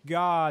 Thank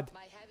God.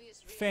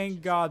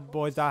 Thank God,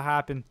 boys, that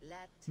happened.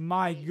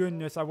 My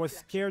goodness, I was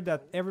scared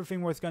that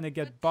everything was gonna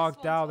get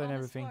bugged out and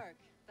everything.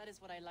 That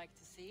is what I like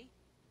to see.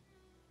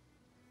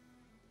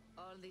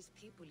 All these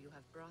people you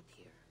have brought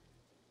here.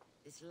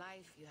 This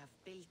life you have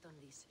built on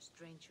these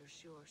stranger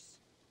shores.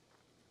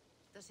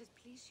 Does it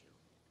please you?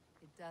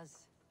 It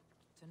does.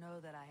 To know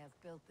that I have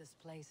built this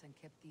place and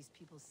kept these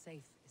people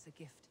safe is a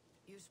gift.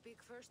 You speak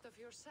first of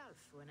yourself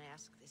when I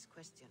ask this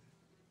question.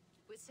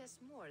 Which says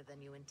more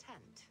than you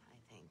intend,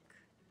 I think.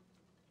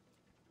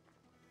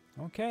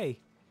 Okay.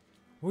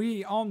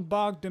 We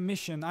unbugged the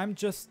mission. I'm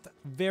just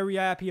very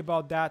happy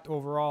about that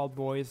overall,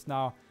 boys.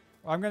 Now,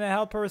 I'm gonna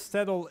help her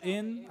settle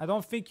in. I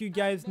don't think you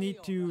guys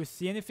need to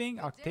see anything.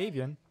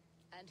 Octavian.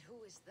 And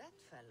who is that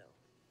fellow?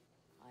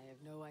 I have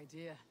no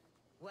idea.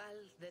 Well,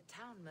 the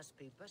town must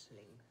be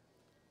bustling.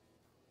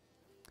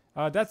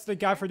 That's the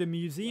guy for the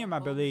museum, I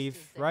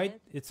believe, right?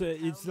 It's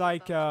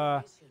like,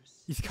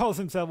 he calls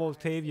himself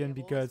Octavian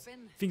because he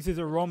thinks he's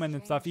a Roman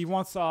and stuff. He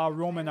wants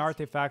Roman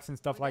artifacts and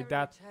stuff like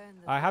that.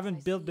 I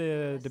haven't built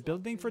the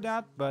building for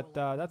that, but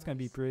that's gonna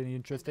be pretty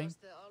interesting. Does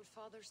the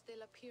Allfather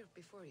still appear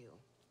before you?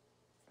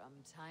 From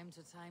time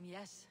to time,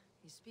 yes.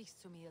 He speaks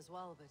to me as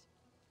well, but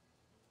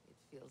it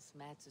feels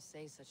mad to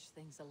say such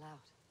things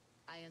aloud.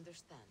 I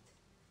understand.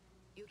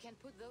 You can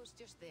put those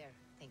just there,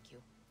 thank you.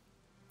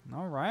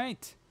 All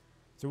right.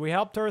 So we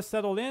helped her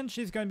settle in.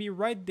 She's gonna be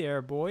right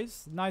there,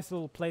 boys. Nice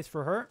little place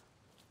for her.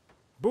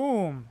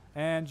 Boom!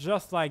 And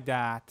just like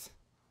that.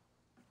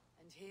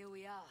 And here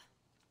we are.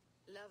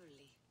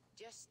 Lovely,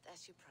 just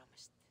as you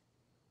promised.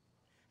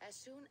 As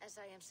soon as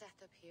I am set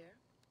up here,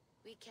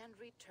 we can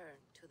return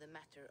to the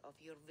matter of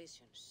your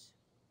visions.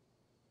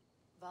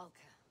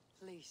 Valka,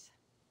 please.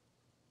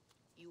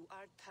 You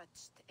are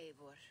touched,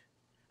 Eivor.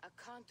 A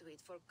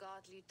conduit for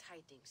godly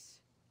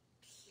tidings.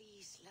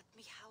 Please let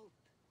me help.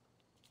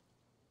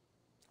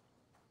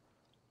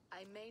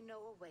 I may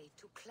know a way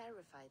to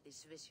clarify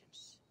these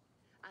visions.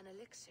 An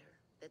elixir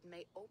that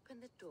may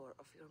open the door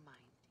of your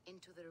mind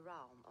into the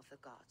realm of the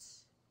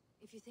gods.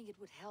 If you think it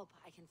would help,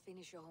 I can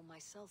finish your home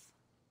myself.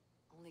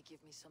 Only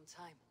give me some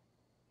time.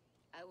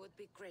 I would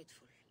be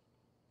grateful.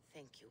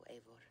 Thank you,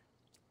 Eivor.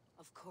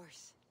 Of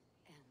course.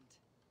 And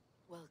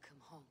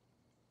welcome home.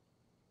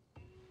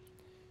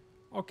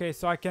 Okay,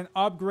 so I can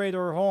upgrade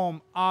her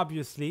home,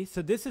 obviously.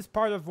 So this is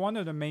part of one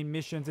of the main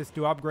missions, is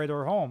to upgrade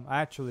her home,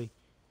 actually.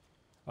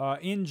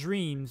 In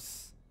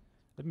dreams.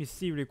 Let me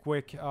see real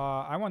quick.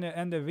 I want to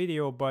end the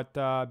video, but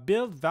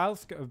build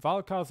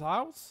Valka's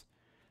house?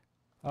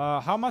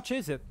 How much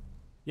is it?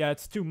 Yeah,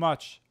 it's too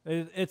much.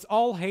 It's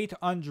all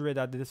 800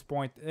 at this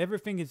point.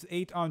 Everything is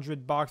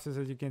 800 boxes,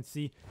 as you can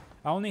see.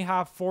 I only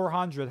have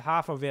 400,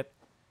 half of it.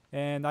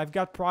 And I've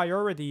got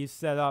priorities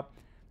set up.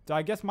 So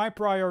I guess my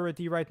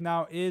priority right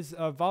now is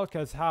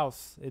Valka's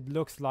house, it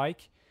looks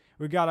like.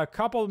 We got a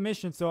couple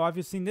missions. So have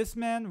you seen this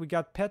man? We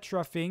got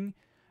Petra thing.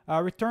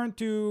 Return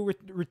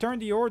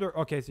the order.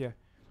 Okay, so yeah.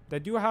 They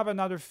do have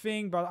another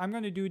thing, but I'm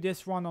going to do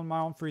this one on my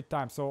own free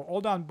time. So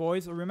hold on,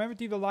 boys. Remember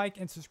to leave a like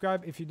and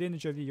subscribe if you did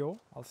enjoy the video.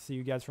 I'll see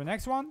you guys for the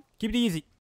next one. Keep it easy.